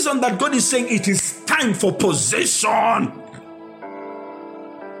in a season that God is saying it is time for possession.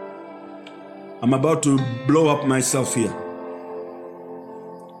 I'm about to blow up myself here.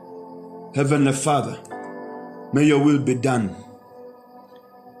 Heavenly Father, may your will be done.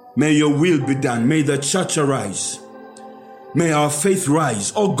 May your will be done. May the church arise. May our faith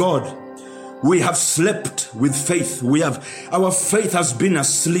rise. Oh God, we have slept with faith. Our faith has been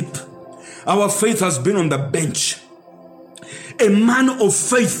asleep. Our faith has been on the bench. A man of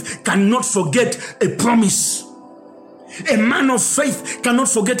faith cannot forget a promise. A man of faith cannot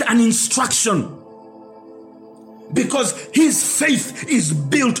forget an instruction, because his faith is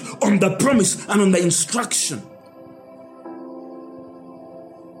built on the promise and on the instruction.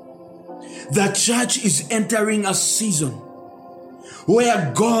 The church is entering a season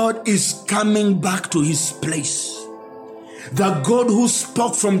where God is coming back to his place. The God who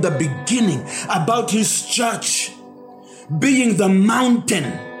spoke from the beginning about his church being the mountain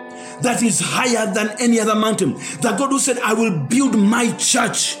that is higher than any other mountain. The God who said, I will build my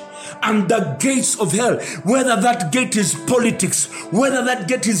church, and the gates of hell, whether that gate is politics, whether that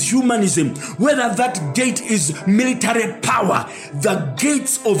gate is humanism, whether that gate is military power, the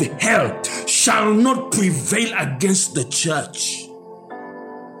gates of hell shall not prevail against the church.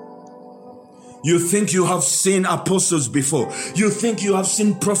 You think you have seen apostles before. You think you have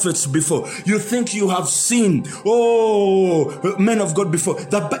seen prophets before. You think you have seen, men of God before.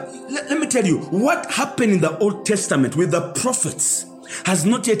 Let me tell you, what happened in the Old Testament with the prophets has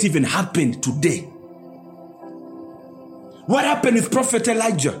not yet even happened today. What happened with Prophet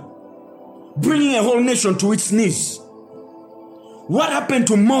Elijah? Bringing a whole nation to its knees. What happened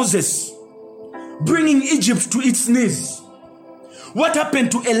to Moses? Bringing Egypt to its knees. What happened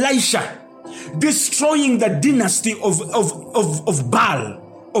to Elisha? Destroying the dynasty of Baal,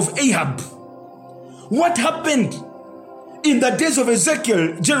 of Ahab. What happened in the days of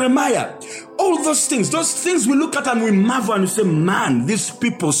Ezekiel, Jeremiah? All those things we look at and we marvel and we say, man, these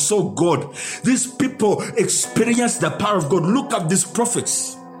people saw God. These people experienced the power of God. Look at these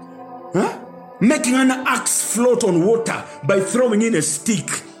prophets. Making an axe float on water by throwing in a stick.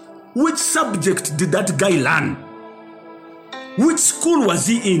 Which subject did that guy learn? Which school was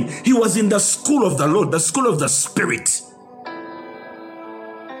he in? He was in the school of the Lord, the school of the Spirit.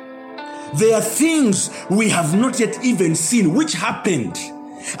 There are things we have not yet even seen which happened.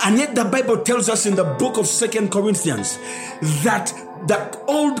 And yet the Bible tells us in the book of 2 Corinthians that the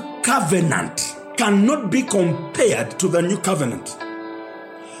old covenant cannot be compared to the new covenant.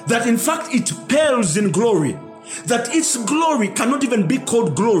 That in fact it pales in glory. That its glory cannot even be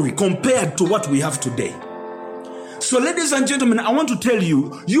called glory compared to what we have today. So ladies and gentlemen, I want to tell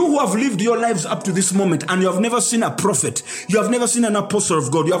you, you who have lived your lives up to this moment and you have never seen a prophet, you have never seen an apostle of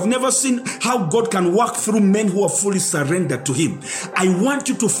God, you have never seen how God can work through men who are fully surrendered to Him. I want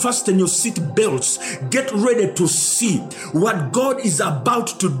you to fasten your seat belts, get ready to see what God is about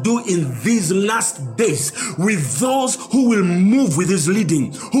to do in these last days with those who will move with His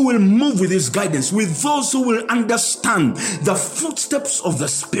leading, who will move with His guidance, with those who will understand the footsteps of the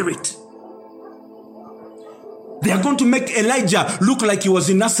Spirit. They are going to make Elijah look like he was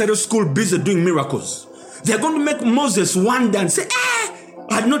in nursery school busy doing miracles. They are going to make Moses wonder and say, I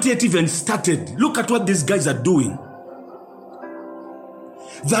had not yet even started. Look at what these guys are doing.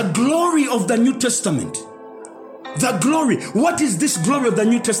 The glory of the New Testament. The glory. What is this glory of the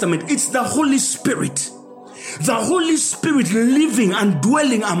New Testament? It's the Holy Spirit. The Holy Spirit living and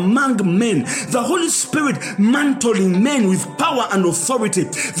dwelling among men. The Holy Spirit mantling men with power and authority.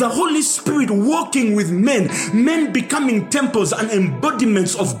 The Holy Spirit walking with men. Men becoming temples and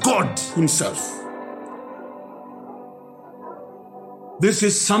embodiments of God Himself. This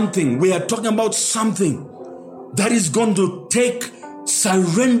is something, we are talking about something that is going to take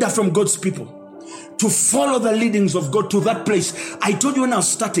surrender from God's people. To follow the leadings of God to that place. I told you when I was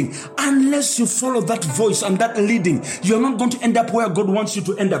starting, unless you follow that voice and that leading, you're not going to end up where God wants you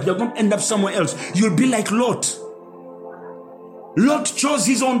to end up. You're going to end up somewhere else. You'll be like Lot. Lot chose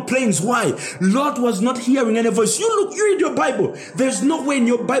his own planes. Why? Lot was not hearing any voice. You read your Bible. There's nowhere in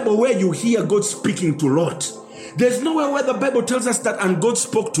your Bible where you hear God speaking to Lot. There's nowhere where the Bible tells us that and God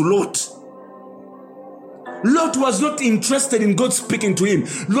spoke to Lot. Lot was not interested in God speaking to him.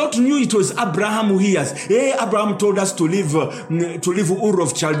 Lot knew it was Abraham who hears. Abraham told us to leave Ur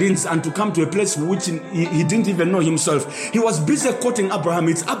of Chaldeans and to come to a place which he didn't even know himself. He was busy quoting Abraham.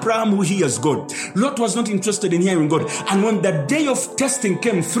 It's Abraham who hears God. Lot was not interested in hearing God. And when the day of testing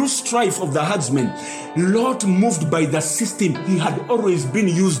came through strife of the herdsmen, Lot moved by the system he had always been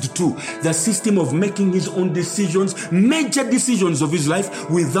used to. The system of making his own decisions, major decisions of his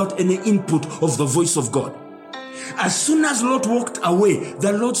life without any input of the voice of God. As soon as Lot walked away,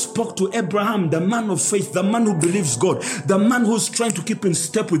 the Lord spoke to Abraham, the man of faith, the man who believes God, the man who's trying to keep in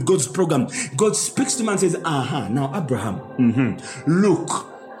step with God's program. God speaks to him and says, now Abraham,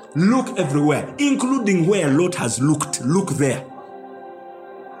 look everywhere, including where Lot has looked. Look there.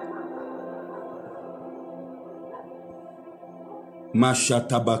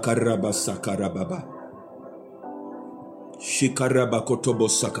 Mashatabakaraba sakarababa. Shikaraba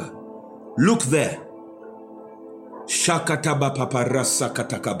saka. Look there. Shakataba paparasa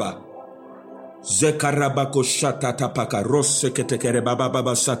katakaba. Zekarabako shatatapaka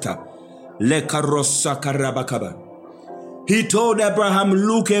roseketekerebaba sata. Lekarosa karabakaba. He told Abraham,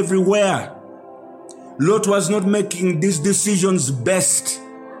 look everywhere. Lot was not making these decisions based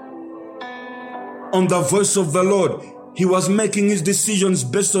on the voice of the Lord. He was making his decisions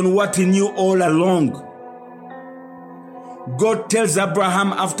based on what he knew all along. God tells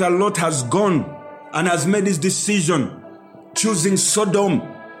Abraham after Lot has gone and has made his decision, choosing Sodom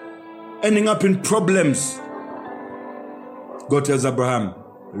ending up in problems. God tells Abraham,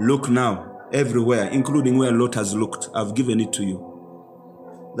 look now, everywhere, including where Lot has looked, I've given it to you.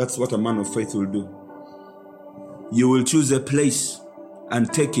 That's what a man of faith will do. You will choose a place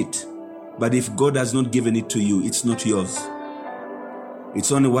and take it. But if God has not given it to you, it's not yours.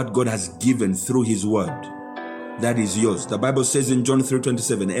 It's only what God has given through his word that is yours. The Bible says in John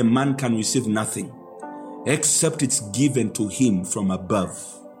 3:27, a man can receive nothing except it's given to him from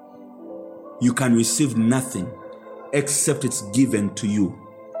above. You can receive nothing except it's given to you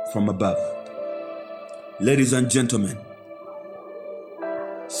from above. Ladies and gentlemen,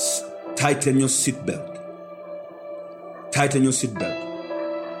 tighten your seatbelt. Tighten your seatbelt.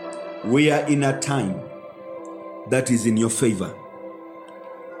 We are in a time that is in your favor.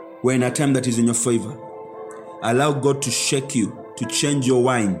 We're in a time that is in your favor. Allow God to shake you, to change your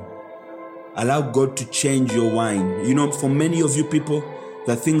wine. Allow God to change your wine. You know, for many of you people,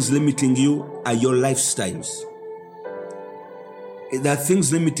 the things limiting you are your lifestyles. The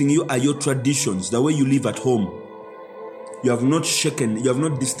things limiting you are your traditions, the way you live at home. You have not shaken, you have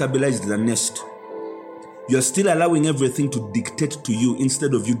not destabilized the nest. You are still allowing everything to dictate to you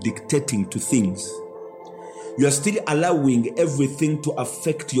instead of you dictating to things. You are still allowing everything to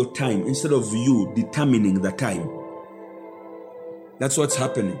affect your time instead of you determining the time. That's what's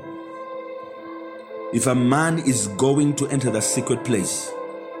happening. If a man is going to enter the secret place,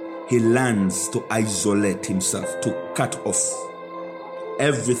 he learns to isolate himself, to cut off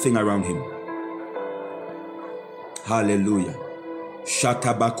everything around him. Hallelujah.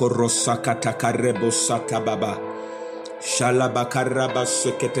 Shatabako rosakata karebo satababa. Shalabakaraba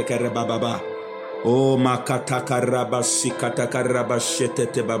seketekareba baba. O makatakaraba sikatakaraba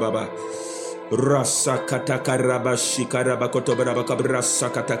shetete bababa. Rasakatakaraba shikaraba kotobaraba kabra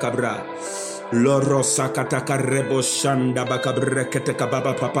sakatakabra. Loro sakatakarebo shanda bakabrekete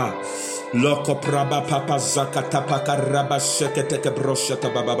kababa papa. Loko praba papa zakatapakaraba seketeke broshata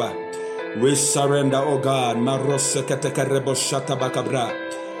bababa. We surrender, O God. Maroseketeke rebo shata bakabra.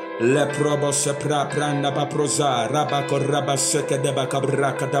 Leprobo sepra pranda baproza. Rabako raba seke de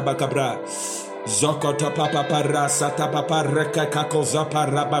bakabra kadabakabra. Zokota papa parasa tapapa reke kakoza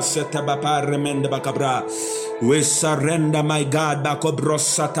paraba sete bapa remende bakabra. We surrender, my God.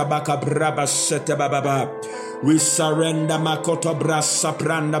 Bakobrosa tabakabra basete bababa. We surrender, makoto brasa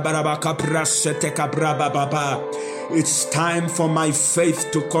pranda barabaka brasete kabra bababa. It's time for my faith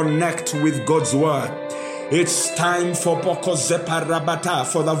to connect with God's word. It's time for Pokozeparabata,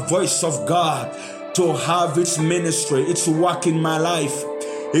 for the voice of God to have its ministry, its work in my life.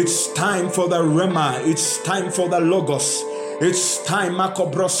 It's time for the Rhema. It's time for the Logos. It's time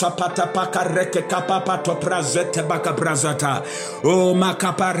makobrosa patapaka reke kapapa to prazete baka brazata. Oh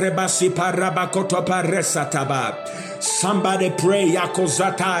makapa rebasi parabakoto paresataba. Somebody pray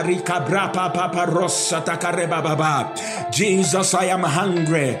yakozata rikabrapa papa rosata karebaba. Jesus, I am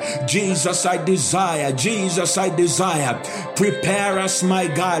hungry. Jesus, I desire. Jesus, I desire. Prepare us, my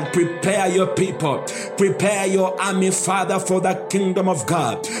God. Prepare your people. Prepare your army, Father, for the kingdom of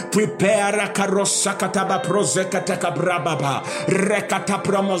God. Prepare akarosakataba prozekatakabrababa. Rekata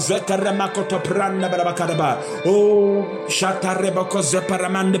promozeka remakoto pranda barabakaraba. Oh, shatareboko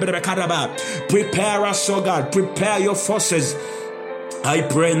zeparamande barabakaraba. Prepare us, oh God. Prepare your forces. I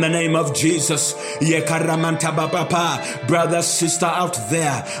pray in the name of Jesus. Brother, sister out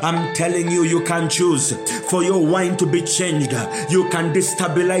there, I'm telling you, you can choose for your wine to be changed. You can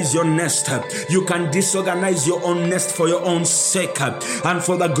destabilize your nest. You can disorganize your own nest for your own sake and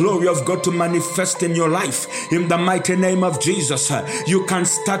for the glory of God to manifest in your life. In the mighty name of Jesus, you can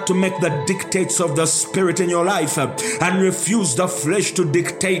start to make the dictates of the Spirit in your life and refuse the flesh to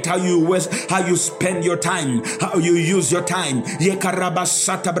dictate how you spend your time, how you use your time.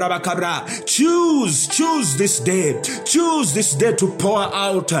 Choose this day. Choose this day to pour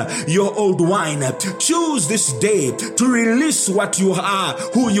out your old wine. Choose this day to release what you are,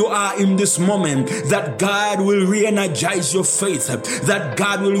 who you are in this moment, that God will re-energize your faith, that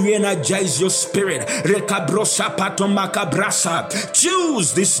God will re-energize your spirit.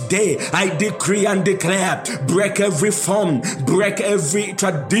 Choose this day. I decree and declare, break every form, break every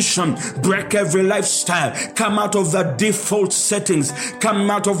tradition, break every lifestyle. Come out of the default settings. Come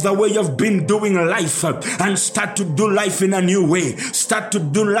out of the way you've been doing life and start to do life in a new way. Start to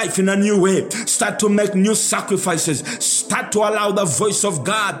do life in a new way. Start to make new sacrifices. Start to allow the voice of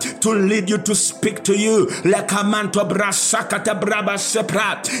God to lead you, to speak to you.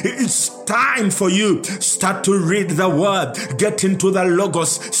 It's time for you. Start to read the word. Get into the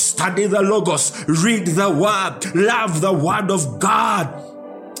Logos. Study the Logos. Read the word. Love the word of God.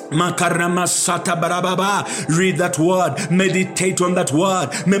 Makarama sata barababa. Read that word, meditate on that word,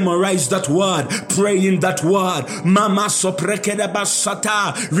 memorize that word, pray in that word. Mama soprekeda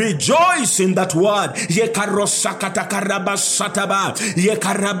basata. Rejoice in that word. Yekarosakata karabasataba.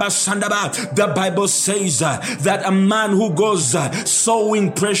 Yekarabasandaba. The Bible says that a man who goes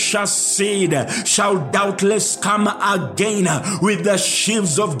sowing precious seed shall doubtless come again with the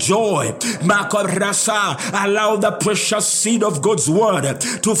sheaves of joy. Makorasa. Allow the precious seed of God's word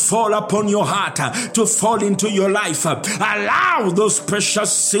to fall upon your heart, to fall into your life. Allow those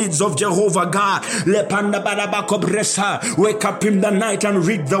precious seeds of Jehovah God. Wake up in the night and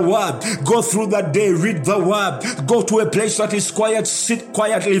read the word. Go through the day, read the word. Go to a place that is quiet, sit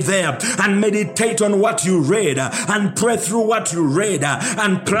quietly there and meditate on what you read and pray through what you read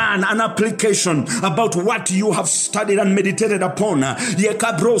and plan an application about what you have studied and meditated upon.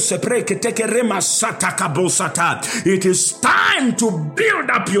 It is time to build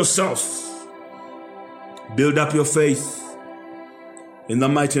up yourself. Build up your faith in the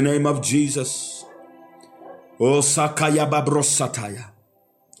mighty name of Jesus. Oh, Sakaya Babrosataya.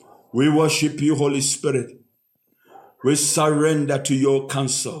 We worship you, Holy Spirit. We surrender to your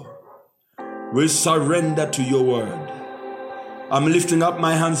counsel. We surrender to your word. I'm lifting up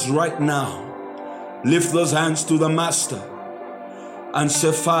my hands right now. Lift those hands to the Master and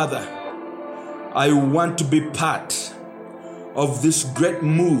say, Father, I want to be part of this great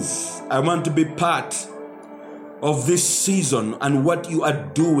move. I want to be part of this season and what you are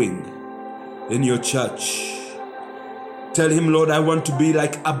doing in your church. Tell him, Lord, I want to be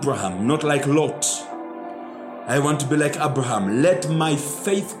like Abraham, not like Lot. I want to be like Abraham. Let my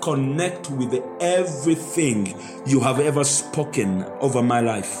faith connect with everything you have ever spoken over my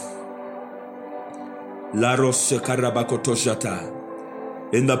life. In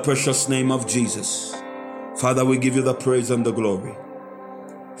the precious name of Jesus. Father, we give you the praise and the glory.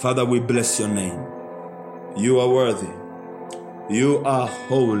 Father, we bless your name. You are worthy. You are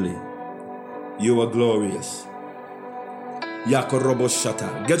holy. You are glorious.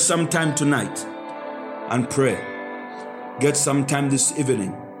 Yakoroboshata. Get some time tonight and pray. Get some time this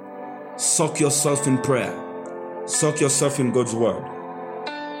evening. Soak yourself in prayer. Soak yourself in God's word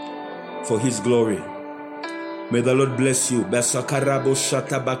for his glory. May the Lord bless you.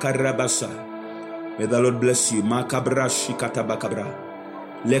 Basakaraboshata bakarabasa. May the Lord bless you. Makabra shikata bakabra.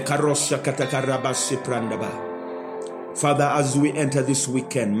 Lekarosha katakarabasi prandaba. Father, as we enter this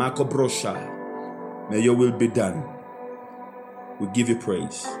weekend, Makobrosha, may your will be done. We give you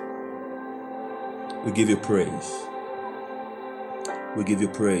praise. We give you praise. We give you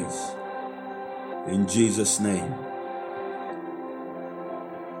praise. In Jesus' name.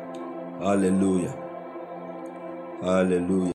 Hallelujah. Hallelujah.